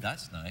 yeah. Oh,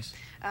 that's nice.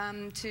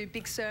 To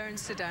Big Sur and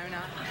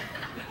Sedona.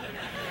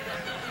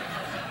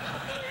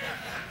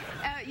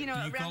 Do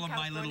you call him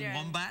my little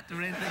wombat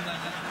or anything like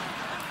that?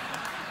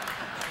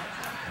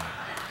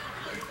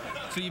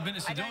 So you've been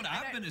to Sedona?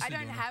 I've been to Sedona. I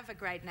don't have a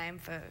great name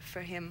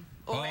for him,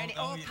 or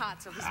all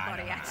parts of his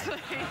body,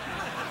 actually.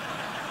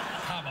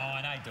 Come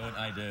on, I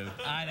do.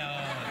 I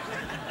know.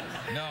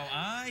 No,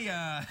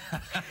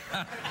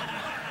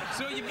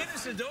 So you've been to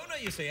Sedona,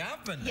 you say?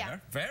 I've been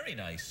there. Very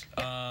nice.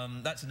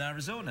 That's in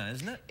Arizona,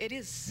 isn't it? It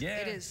is. Yeah.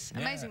 It is.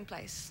 Amazing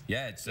place.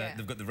 Yeah, it's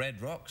they've got the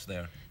red rocks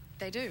there.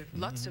 They do.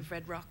 Lots of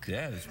red rock.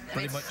 Yeah, it's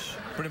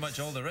pretty much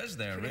all there is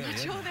there, really.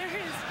 Pretty much all there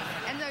is.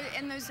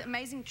 And those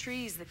amazing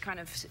trees that kind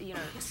of,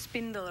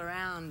 spindle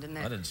around. And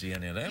I didn't see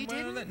any of them. You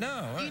didn't?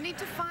 No. You need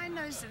to find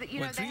those.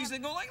 Trees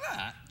that go like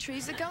that?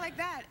 Trees that go like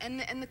that.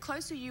 And the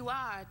closer you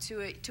are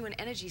to an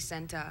energy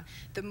center,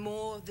 the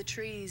more the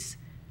trees,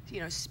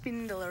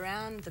 spindle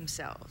around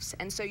themselves.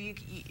 And so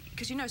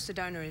because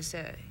Sedona is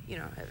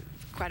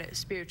quite a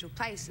spiritual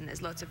place, and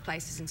there's lots of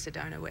places in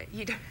Sedona where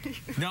you don't...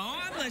 No,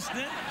 I'm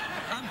listening.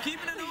 I'm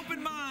keeping an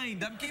open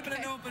mind. I'm keeping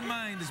an open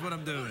mind is what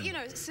I'm doing.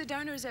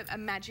 Sedona is a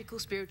magical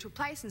spiritual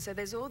place, and so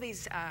there's all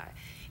these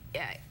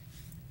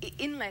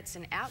inlets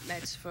and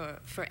outlets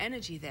for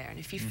energy there. And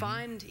if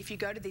you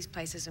go to these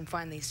places and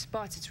find these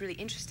spots, it's really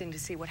interesting to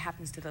see what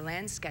happens to the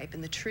landscape,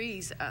 and the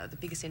trees are the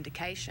biggest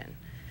indication.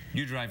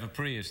 You drive a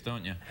Prius,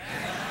 don't you?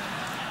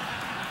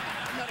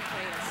 Not a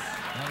Prius.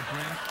 Not a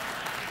Prius?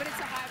 But it's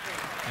a hybrid.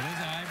 It is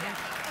a hybrid?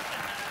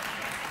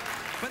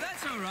 Yeah. But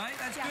that's all right.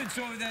 That's good.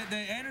 So the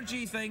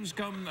energy things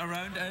come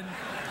around, and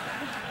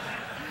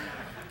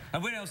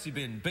where else have you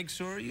been? Big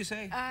Sur, you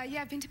say?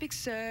 Yeah, I've been to Big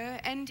Sur,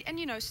 and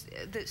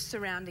the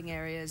surrounding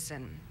areas,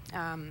 and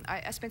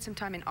I spent some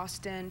time in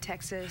Austin,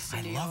 Texas.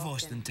 I love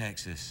Austin,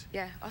 Texas.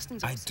 Yeah,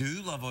 Austin's awesome. I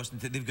do love Austin.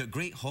 They've got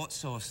great hot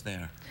sauce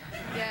there.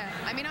 Yeah,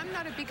 I mean, I'm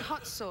not a big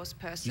hot sauce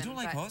person. You don't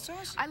like hot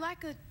sauce? I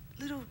like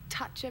little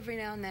touch every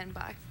now and then,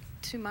 but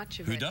too much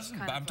of it. Who doesn't?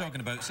 But I'm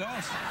talking about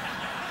sauce.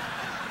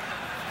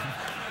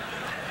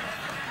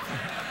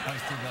 That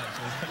was too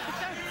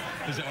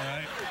much. Is it all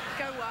right?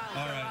 Go wild.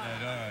 All right,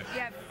 then, all right.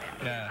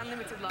 Yeah,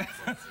 unlimited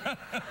license.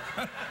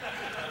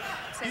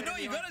 You know,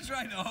 you've got to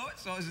try the hot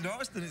sauce in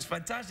Austin. It's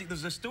fantastic.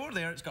 There's a store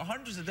there. It's got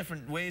hundreds of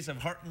different ways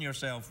of hurting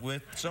yourself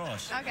with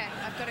sauce. Okay,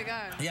 I've got to go.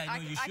 Yeah, I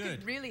know you should. I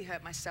could really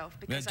hurt myself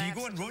because Do I you have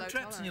go on such a road low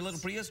trips in your little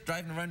tolerance. Prius,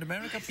 driving around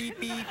America? Beep,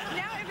 beep.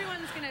 Now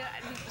everyone's going to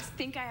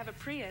think I have a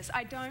Prius.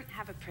 I don't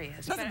have a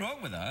Prius. Nothing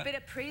wrong with that. But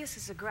a Prius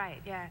is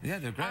great, yeah. Yeah,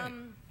 they're great.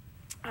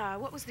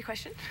 What was the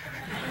question?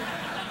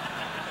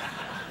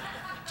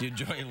 Do you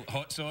enjoy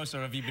hot sauce,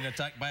 or have you been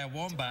attacked by a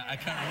wombat? I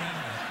can't remember.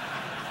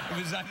 It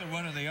was either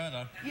one or the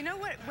other. You know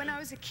what? When I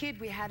was a kid,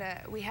 we had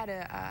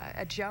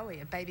a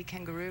Joey, a baby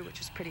kangaroo, which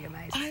was pretty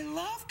amazing. I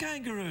love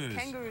kangaroos.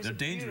 Kangaroos They're are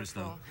dangerous,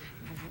 beautiful.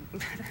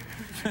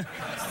 though.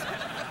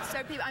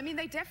 So people, I mean,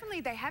 they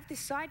have this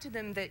side to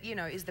them that, you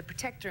know, is the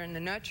protector and the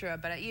nurturer,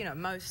 but, you know,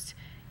 most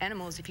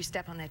animals, if you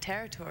step on their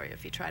territory,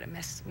 if you try to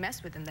mess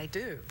with them, they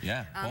do.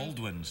 Yeah,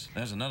 Baldwins.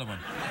 There's another one.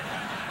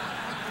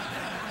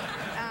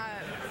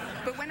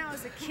 But when I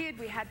was a kid,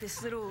 we had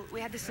this little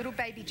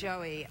baby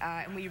Joey,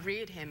 and we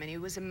reared him, and he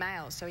was a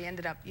male, so he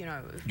ended up, you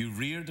know. You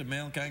reared a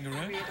male kangaroo?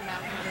 Reared a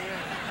male kangaroo.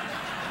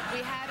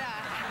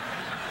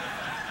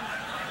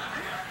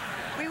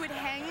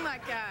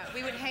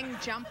 We would hang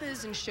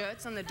jumpers and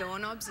shirts on the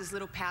doorknobs as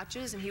little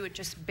pouches, and he would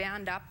just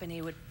bound up, and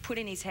he would put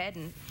in his head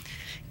and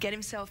get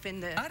himself in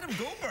the. Adam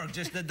Goldberg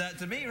just did that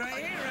to me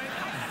right here, right?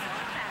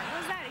 What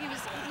was that?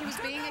 He was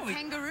being a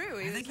kangaroo.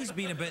 I think he's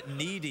been a bit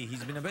needy.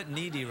 He's been a bit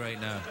needy right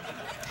now.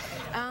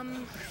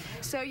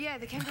 So yeah,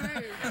 the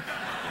kangaroo.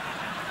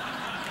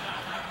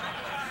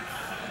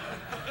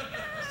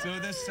 So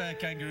this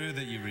kangaroo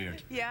that you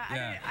reared.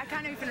 Yeah. I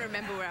can't even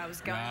remember where I was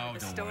going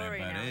with the story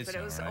now, but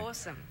it was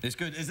awesome. It's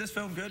good. Is this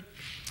film good?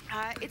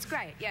 It's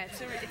great. Yeah,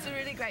 it's a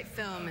really great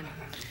film, and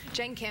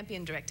Jane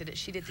Campion directed it.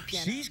 She did the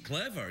piano. She's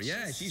clever.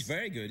 Yeah, she's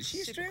very good. Is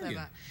she Australian?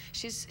 Clever.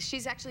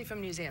 She's actually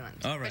from New Zealand,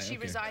 but she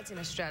resides in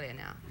Australia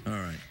now. All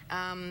right.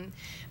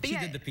 But she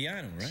did the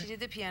piano, right? She did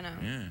the piano.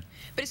 Yeah.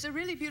 But it's a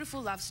really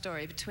beautiful love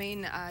story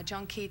between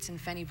John Keats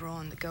and Fanny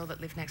Braun, the girl that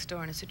lived next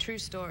door, and it's a true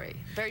story.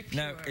 Very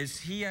pure. Now, is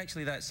he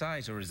actually that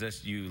size, or is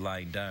this you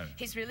lying down?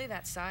 He's really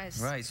that size.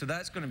 Right. So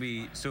that's going to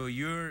be. So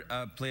you're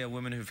play a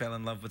woman who fell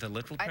in love with a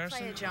little person. I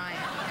play a giant.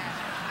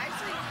 Yeah.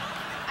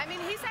 I mean,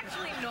 he's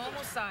actually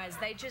normal size.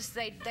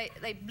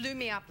 They blew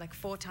me up like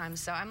 4 times,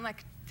 so I'm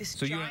like this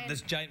giant. So you're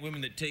this giant woman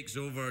that takes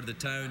over the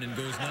town and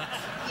goes nuts?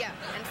 Yeah,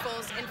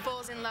 and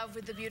falls in love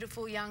with the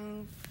beautiful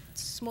young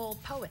small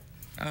poet.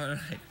 All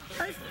right.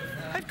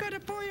 I've got a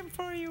poem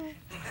for you.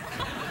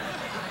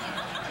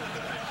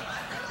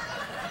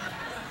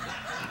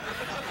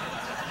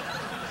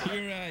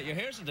 Your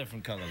hair's a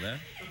different color there.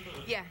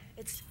 Yeah,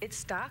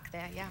 it's dark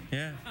there. Yeah.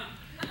 Yeah.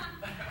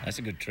 That's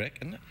a good trick,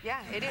 isn't it?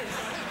 Yeah, it is.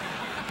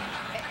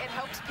 It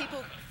helps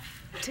people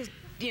to,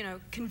 you know,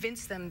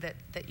 convince them that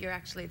you're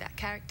actually that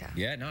character.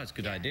 Yeah, no, it's a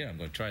good idea. I'm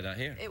going to try that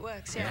here. It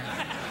works, yeah.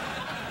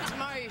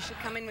 Tomorrow you should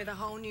come in with a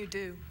whole new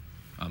do.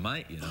 I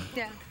might, you know.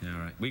 Yeah. Yeah, all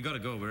right. We got to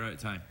go. We're out of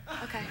time.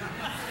 Okay.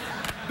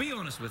 Be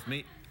honest with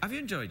me. Have you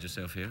enjoyed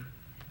yourself here?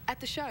 At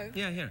the show?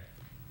 Yeah, here.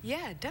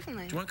 Yeah,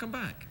 definitely. Do you want to come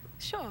back?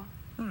 Sure.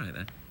 All right,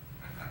 then.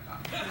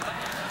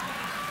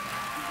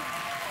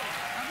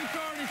 Abbie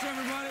Cornish,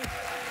 everybody.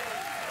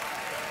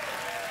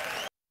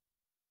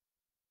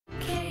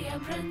 Que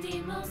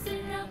aprendimos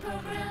en el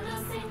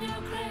programa,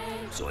 señor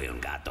Craig. Soy un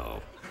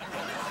gato.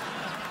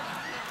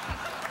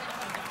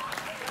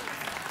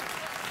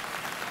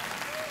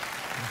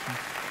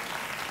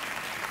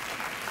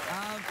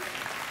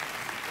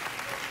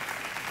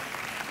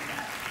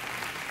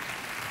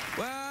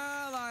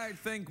 Well, I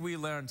think we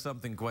learned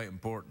something quite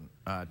important.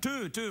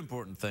 Two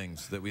important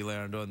things that we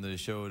learned on the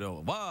show.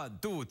 1,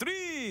 2,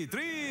 3.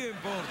 3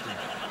 important.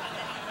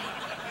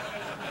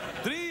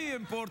 3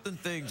 important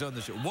things on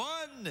the show.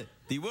 1,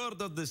 the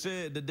word of the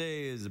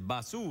day is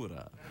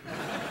basura.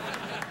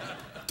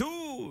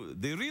 2,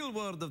 the real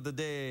word of the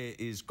day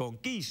is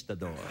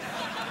conquistador.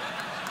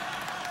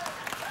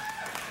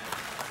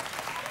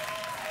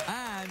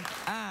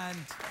 And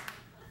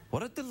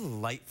what a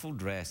delightful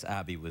dress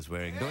Abbie was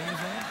wearing, don't you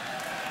think?